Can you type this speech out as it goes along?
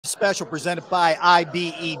Special presented by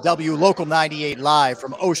IBEW, Local 98 live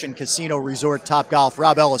from Ocean Casino Resort Topgolf.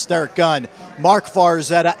 Rob Ellis, Derrick Gunn, Marc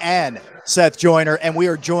Farzetta, and Seth Joyner. And we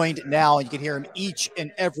are joined now, and you can hear him each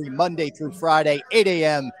and every Monday through Friday, 8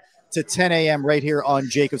 a.m. to 10 a.m. right here on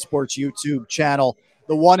JAKIB Sports YouTube channel,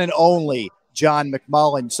 the one and only John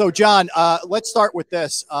McMullen. So, John, let's start with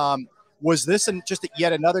this. Was this just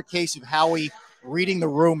yet another case of Howie reading the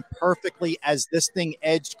room perfectly as this thing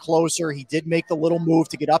edged closer? He did make the little move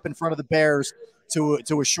to get up in front of the Bears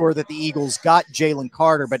to assure that the Eagles got Jalen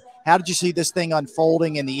Carter. But how did you see this thing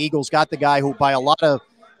unfolding? And the Eagles got the guy who, by a lot of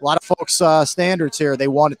folks' standards here, they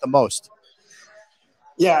wanted the most.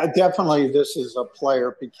 Yeah, definitely. This is a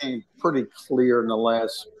player. It became pretty clear in the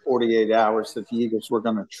last 48 hours that the Eagles were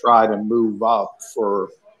going to try to move up for,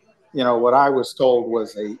 what I was told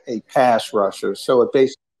was a pass rusher. So it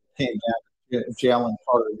basically came down to Jalen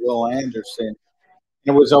Carter, Will Anderson.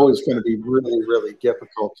 It was always going to be really, really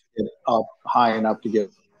difficult to get up high enough to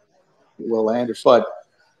get Will Anderson. But,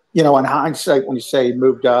 in hindsight, when you say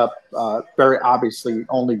moved up, very obviously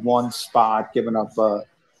only one spot, giving up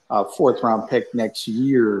a fourth-round pick next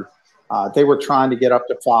year. They were trying to get up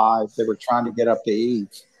to 5. They were trying to get up to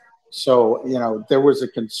 8. So, there was a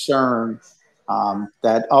concern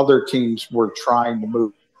that other teams were trying to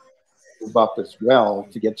move up as well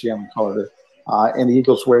to get Jalen Carter. And the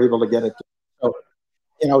Eagles were able to get it. So,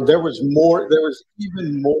 there was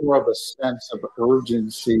even more of a sense of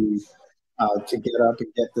urgency to get up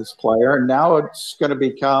and get this player. And now it's going to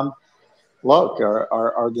become, look,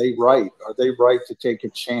 are they right? Are they right to take a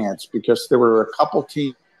chance? Because there were a couple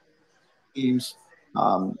teams,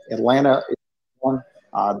 Atlanta, one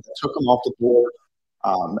that took them off the board,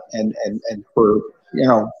 and for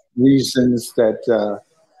reasons that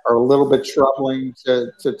are a little bit troubling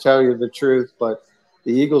to tell you the truth. But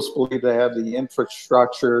the Eagles believe they have the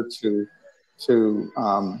infrastructure to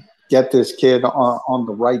get this kid on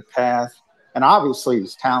the right path, and obviously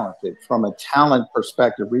he's talented from a talent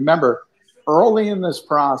perspective. Remember, early in this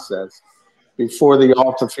process, before the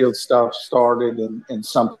off-the-field stuff started and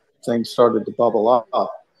some things started to bubble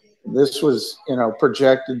up, this was,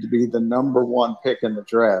 projected to be the #1 pick in the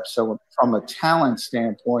draft. So from a talent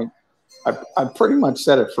standpoint, I pretty much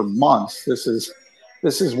said it for months. This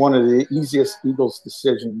is one of the easiest Eagles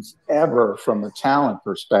decisions ever from a talent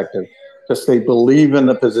perspective, because they believe in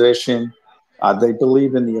the position. They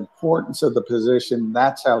believe in the importance of the position.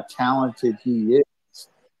 That's how talented he is.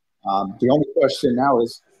 The only question now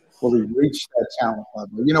is, will he reach that talent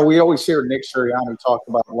level? We always hear Nick Sirianni talk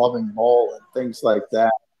about loving ball and things like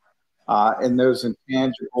that, and those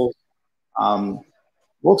intangibles.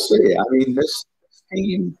 We'll see. I mean, this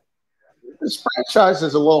team, this franchise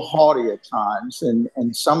is a little haughty at times,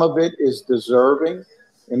 and some of it is deserving,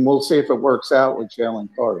 and we'll see if it works out with Jalen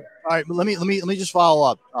Carter. All right, let me just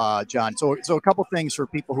follow up, John. So a couple things for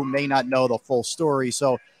people who may not know the full story.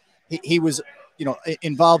 So he was,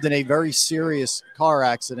 involved in a very serious car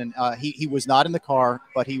accident. He was not in the car,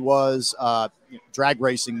 but he was drag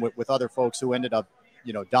racing with other folks who ended up,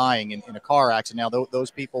 dying in a car accident. Now, those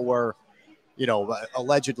people were,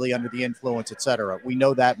 allegedly under the influence, et cetera. We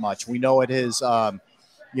know that much. We know at his, at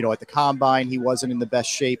the combine, he wasn't in the best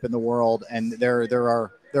shape in the world. And there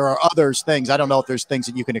are others things. I don't know if there's things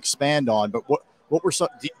that you can expand on, but what were some?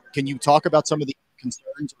 Can you talk about some of the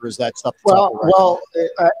concerns, or is that stuff? Well,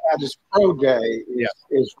 at his pro day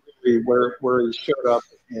is really where he showed up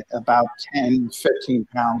about 10, 15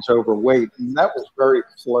 pounds overweight, and that was very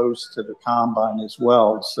close to the combine as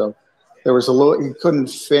well. So there was he couldn't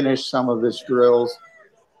finish some of his drills.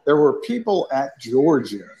 There were people at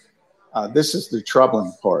Georgia. This is the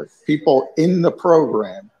troubling part. People in the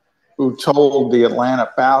program who told the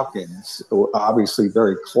Atlanta Falcons, who are obviously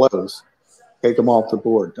very close, take them off the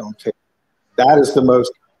board. Don't take. That is the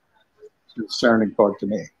most concerning part to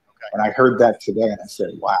me. Okay. And I heard that today, and I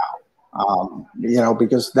said, wow.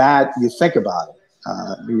 Because that, you think about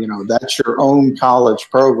it, that's your own college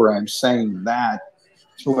program saying that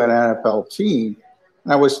to an NFL team.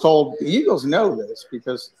 And I was told the Eagles know this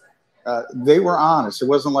because they were honest. It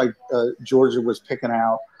wasn't like Georgia was picking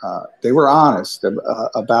out. They were honest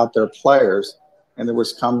about their players, and there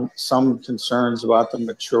was some concerns about the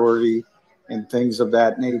maturity and things of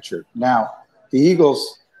that nature. Now, the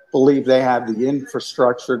Eagles believe they have the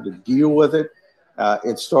infrastructure to deal with it.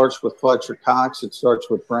 It starts with Fletcher Cox. It starts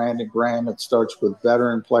with Brandon Graham. It starts with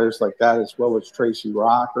veteran players like that, as well as Tracy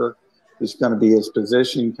Rocker, who's going to be his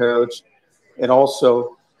position coach. It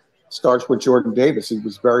also starts with Jordan Davis. He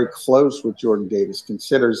was very close with Jordan Davis,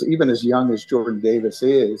 considers, even as young as Jordan Davis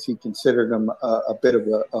is, he considered him a bit of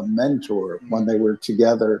a mentor when they were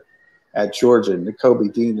together at Georgia, and Kobe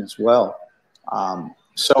Dean as well.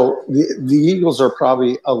 So the Eagles are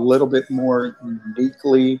probably a little bit more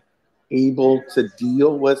uniquely able to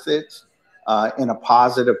deal with it in a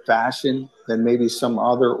positive fashion than maybe some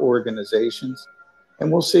other organizations.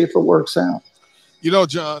 And we'll see if it works out. You know,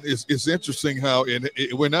 John, it's interesting how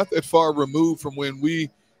we're not that far removed from when we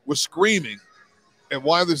were screaming and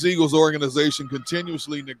why this Eagles organization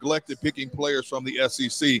continuously neglected picking players from the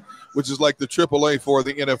SEC, which is like the AAA for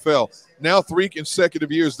the NFL. Now 3 consecutive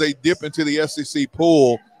years they dip into the SEC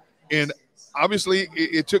pool, and obviously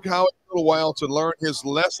it took Howard a little while to learn his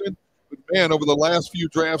lesson. But, man, over the last few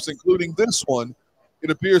drafts, including this one,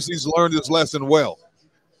 it appears he's learned his lesson well.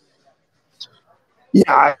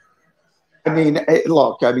 Yeah, I mean,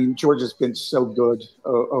 look, Georgia's been so good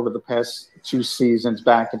over the past 2 seasons,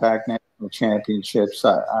 back-to-back national championships.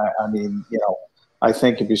 I mean, I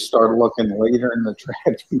think if you start looking later in the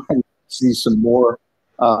draft, you might see some more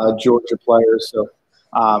Georgia players. So,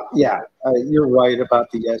 you're right about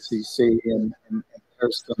the SEC, and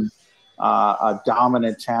there's some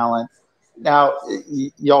dominant talent. Now,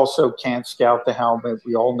 you also can't scout the helmet.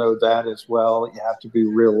 We all know that as well. You have to be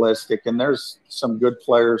realistic, and there's some good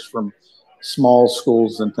players from small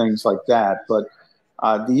schools and things like that. But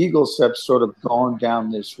the Eagles have sort of gone down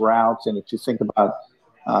this route. And if you think about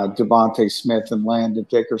Devontae Smith and Landon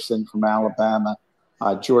Dickerson from Alabama,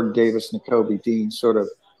 Jordan Davis, Nakobe Dean, sort of,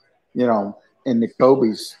 in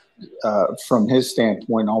Nakobe's, from his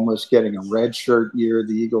standpoint, almost getting a redshirt year.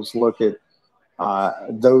 The Eagles look at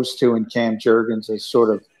those two and Cam Jurgens as sort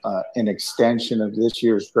of an extension of this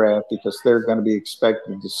year's draft because they're going to be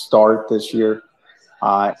expected to start this year.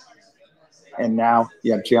 And now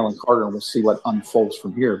you have Jalen Carter, and we'll see what unfolds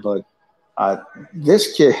from here. But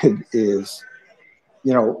this kid is,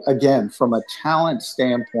 again, from a talent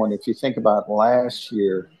standpoint, if you think about last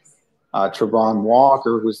year, Travon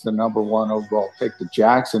Walker was the #1 overall pick to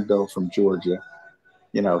Jacksonville from Georgia.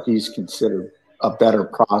 He's considered a better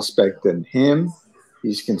prospect than him.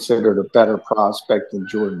 He's considered a better prospect than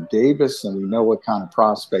Jordan Davis, and we know what kind of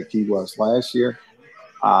prospect he was last year.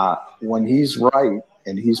 When he's right,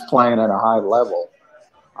 and he's playing at a high level,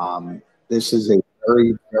 this is a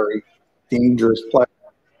very, very dangerous player.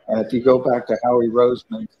 And if you go back to Howie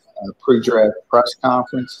Roseman's pre-draft press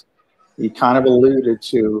conference, he kind of alluded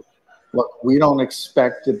to, look, we don't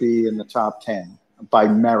expect to be in the top 10 by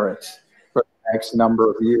merit for the next number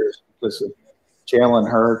of years because of Jalen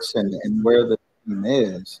Hurts and where the team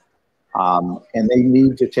is. And they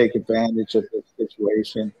need to take advantage of this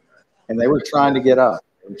situation. And they were trying to get up.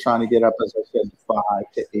 They were trying to get up, as I said, to 5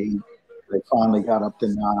 to 8. They finally got up to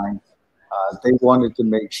 9. They wanted to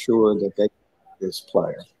make sure that they got this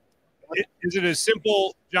player. Is it as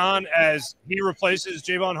simple, John, as he replaces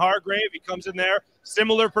Javon Hargrave? He comes in there,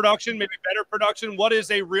 similar production, maybe better production. What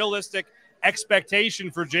is a realistic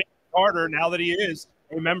expectation for Jalen Carter now that he is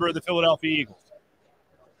a member of the Philadelphia Eagles?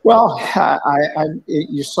 Well,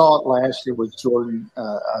 you saw it last year with Jordan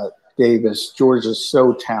Davis. Georgia's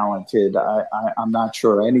so talented. I'm not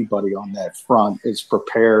sure anybody on that front is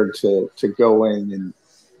prepared to go in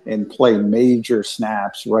and play major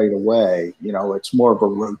snaps right away. It's more of a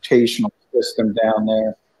rotational system down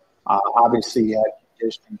there. Obviously, he had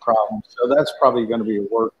conditioning problems, so that's probably going to be a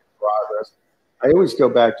work in progress. I always go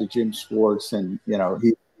back to Jim Schwartz, and he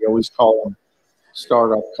always call them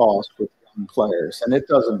startup costs with young players, and it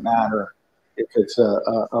doesn't matter if it's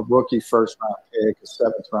a rookie first-round pick, a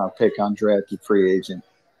seventh-round pick, undrafted free agent.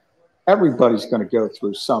 Everybody's going to go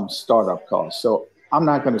through some startup costs. So I'm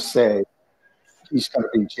not going to say he's going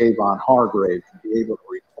to be Javon Hargrave and be able to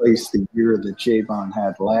replace the year that Javon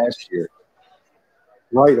had last year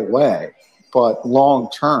right away. But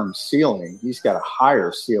long-term ceiling, he's got a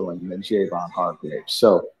higher ceiling than Javon Hargrave.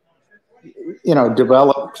 So,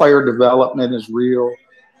 player development is real,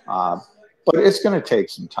 but it's going to take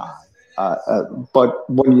some time. But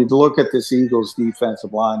when you look at this Eagles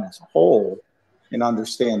defensive line as a whole and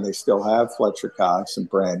understand they still have Fletcher Cox and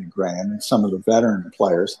Brandon Graham and some of the veteran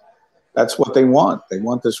players, that's what they want. They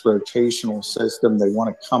want this rotational system. They want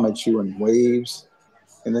to come at you in waves.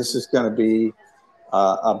 And this is going to be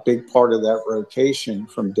a big part of that rotation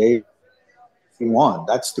from day one.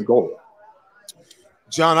 That's the goal.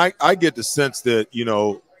 John, I get the sense that,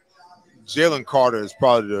 Jalen Carter is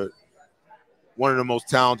probably one of the most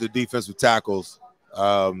talented defensive tackles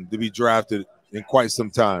to be drafted in quite some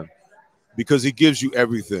time because he gives you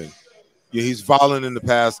everything. Yeah, he's violent in the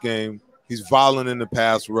pass game. He's violent in the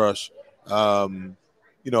pass rush. I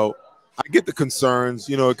get the concerns.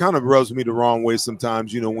 It kind of rubs me the wrong way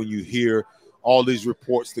sometimes, when you hear all these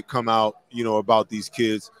reports that come out, about these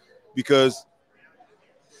kids because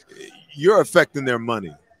you're affecting their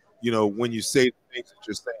money, when you say the things that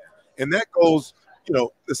you're saying. And that goes you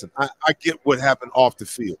know, listen, I get what happened off the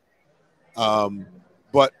field.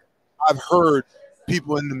 But I've heard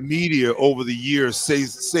people in the media over the years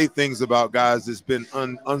say things about guys that's been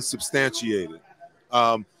unsubstantiated.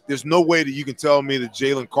 There's no way that you can tell me that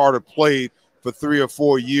Jalen Carter played for 3 or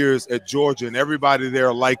 4 years at Georgia and everybody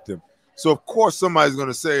there liked him. So, of course, somebody's going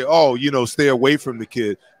to say, oh, you know, stay away from the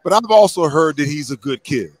kid. But I've also heard that he's a good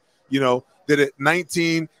kid, you know, that at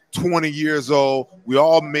 19, 20 years old, we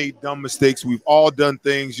all made dumb mistakes. We've all done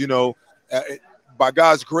things, you know, by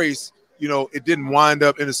God's grace, you know, it didn't wind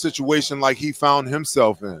up in a situation like he found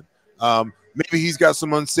himself in. Maybe he's got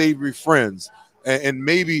some unsavory friends, and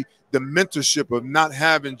maybe the mentorship of not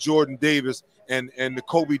having Jordan Davis and the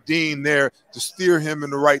Kobe Dean there to steer him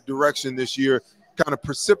in the right direction this year kind of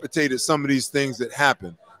precipitated some of these things that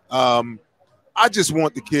happened. I just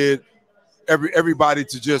want the kid, everybody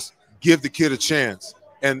to just give the kid a chance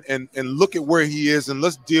and look at where he is, and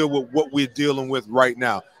let's deal with what we're dealing with right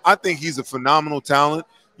now. I think he's a phenomenal talent.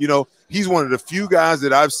 You know, he's one of the few guys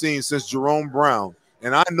that I've seen since Jerome Brown,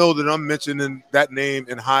 and I know that I'm mentioning that name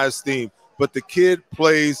in high esteem, but the kid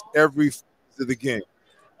plays every phase of the game.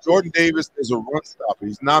 Jordan Davis is a run stopper.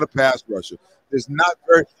 He's not a pass rusher. There's not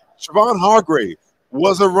very Siobhan Hargrave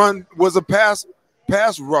was a pass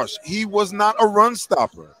rush. He was not a run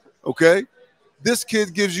stopper. Okay. This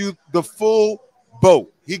kid gives you the full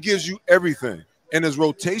boat. He gives you everything. And as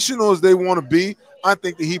rotational as they want to be, I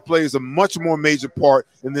think that he plays a much more major part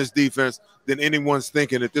in this defense than anyone's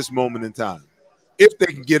thinking at this moment in time, if they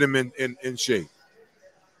can get him in shape.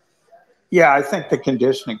 Yeah, I think the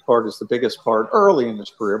conditioning part is the biggest part early in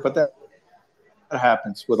his career, but that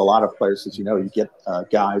happens with a lot of players. As you know, you get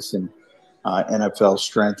guys in NFL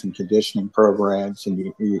strength and conditioning programs,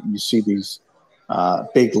 and you see these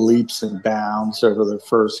big leaps and bounds over the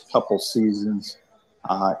first couple seasons.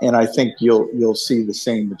 And I think you'll see the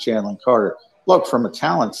same with Jalen Carter. Look, from a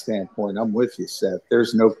talent standpoint, I'm with you, Seth.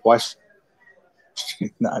 There's no question.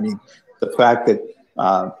 I mean, the fact that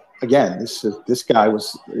again, this guy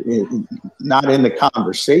was not in the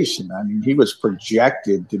conversation. I mean, he was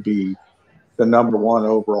projected to be the #1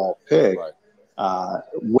 overall pick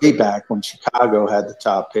way back when Chicago had the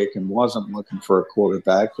top pick and wasn't looking for a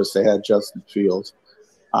quarterback because they had Justin Fields.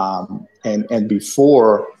 And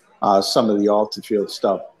before some of the off-the-field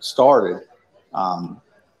stuff started,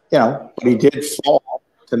 you know, but he did fall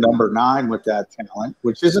to #9 with that talent,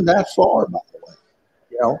 which isn't that far, by the way.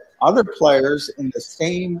 You know, other players in the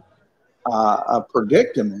same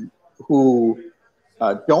predicament who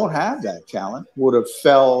don't have that talent would have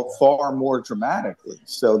fell far more dramatically.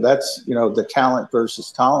 So that's, you know, the talent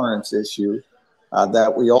versus tolerance issue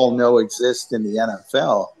that we all know exists in the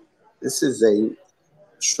NFL. This is a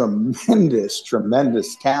tremendous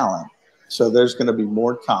talent. So there's going to be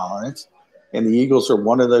more tolerance. And the Eagles are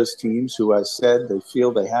one of those teams who has said they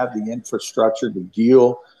feel they have the infrastructure to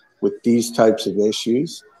deal with these types of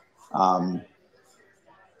issues.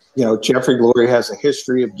 You know, Jeffrey Lurie has a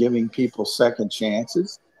history of giving people second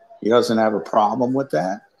chances. He doesn't have a problem with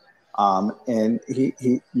that. And he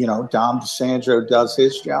you know, Dom DeSandro does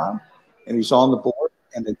his job, and he's on the board,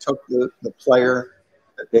 and they took the player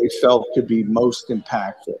that they felt could be most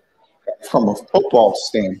impactful. From a football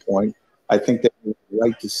standpoint, I think they made the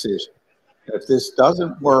right decision. If this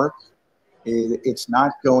doesn't work, it's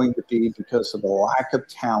not going to be because of a lack of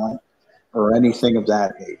talent or anything of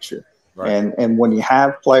that nature. Right. And when you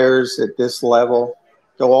have players at this level,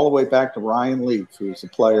 go all the way back to Ryan Leaf, who's a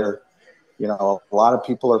player, you know, a lot of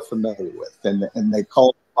people are familiar with, and they call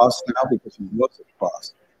him a bust now because he was a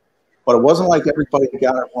bust. But it wasn't like everybody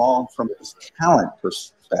got it wrong from his talent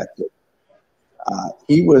perspective.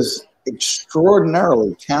 He was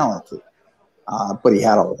extraordinarily talented, but he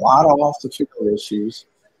had a lot of off-the-field issues,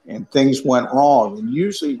 and things went wrong. And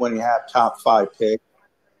usually when you have top 5 picks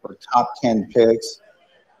or top 10 picks,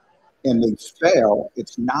 and they fail,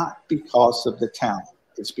 it's not because of the talent.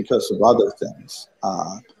 It's because of other things.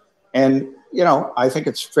 And, you know, I think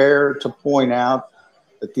it's fair to point out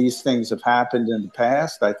that these things have happened in the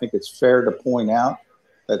past. I think it's fair to point out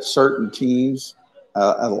that certain teams,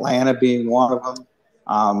 Atlanta being one of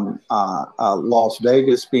them, Las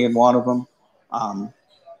Vegas being one of them,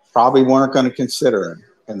 probably weren't going to consider him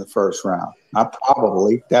in the first round. Not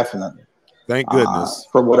probably, definitely. Thank goodness.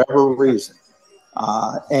 For whatever reason.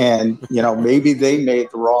 And, you know, maybe they made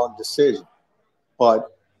the wrong decision,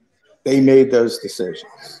 but they made those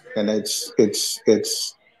decisions. And it's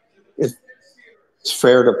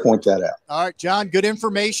fair to point that out. All right, John, good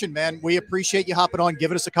information, man. We appreciate you hopping on,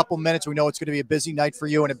 giving us a couple minutes. We know it's going to be a busy night for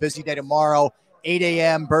you and a busy day tomorrow, 8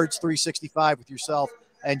 a.m., Birds 365 with yourself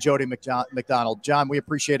and Jody McDonald. John, we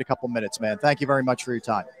appreciate a couple minutes, man. Thank you very much for your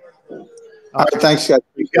time. All right, thanks, guys.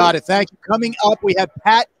 You got it. Thank you. Coming up, we have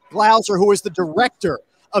Pat Glauser, who is the director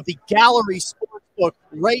of the Gallery Sportsbook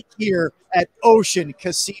right here at Ocean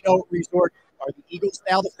Casino Resort. Are the Eagles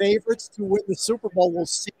now the favorites to win the Super Bowl? We'll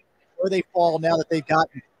see where they fall now that they've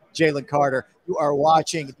gotten Jalen Carter. You are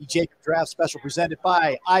watching the JAKIB Draft Special presented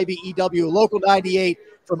by IBEW Local 98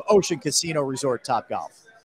 from Ocean Casino Resort Topgolf.